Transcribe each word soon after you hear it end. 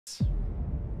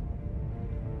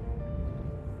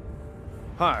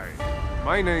Hi,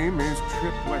 my name is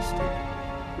Trip Westy.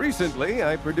 Recently,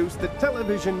 I produced the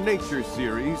television nature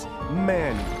series,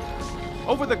 Maneater.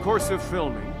 Over the course of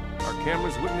filming, our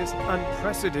cameras witnessed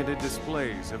unprecedented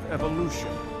displays of evolution,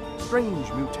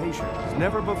 strange mutations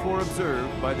never before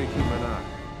observed by the human eye.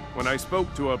 When I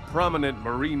spoke to a prominent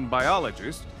marine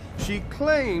biologist, she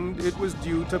claimed it was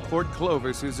due to Port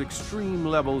Clovis's extreme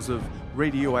levels of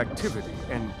radioactivity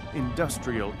and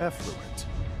industrial effluent.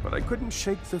 But I couldn't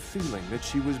shake the feeling that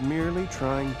she was merely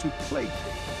trying to plague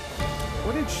me.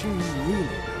 What did she really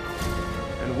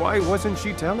know? And why wasn't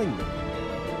she telling me?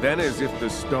 Then, as if the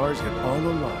stars had all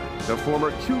aligned, the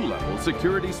former Q-level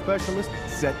security specialist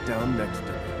sat down next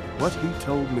to me. What he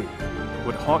told me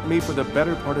would haunt me for the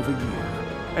better part of a year,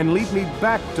 and lead me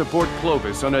back to Port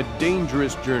Clovis on a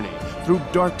dangerous journey through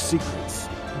dark secrets,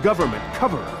 government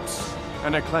cover-ups,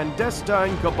 and a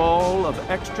clandestine cabal of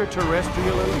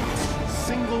extraterrestrial elites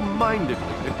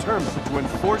single-mindedly determined to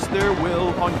enforce their will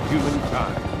on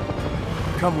humankind.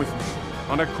 Come with me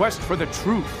on a quest for the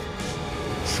truth.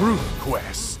 Truth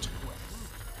Quest.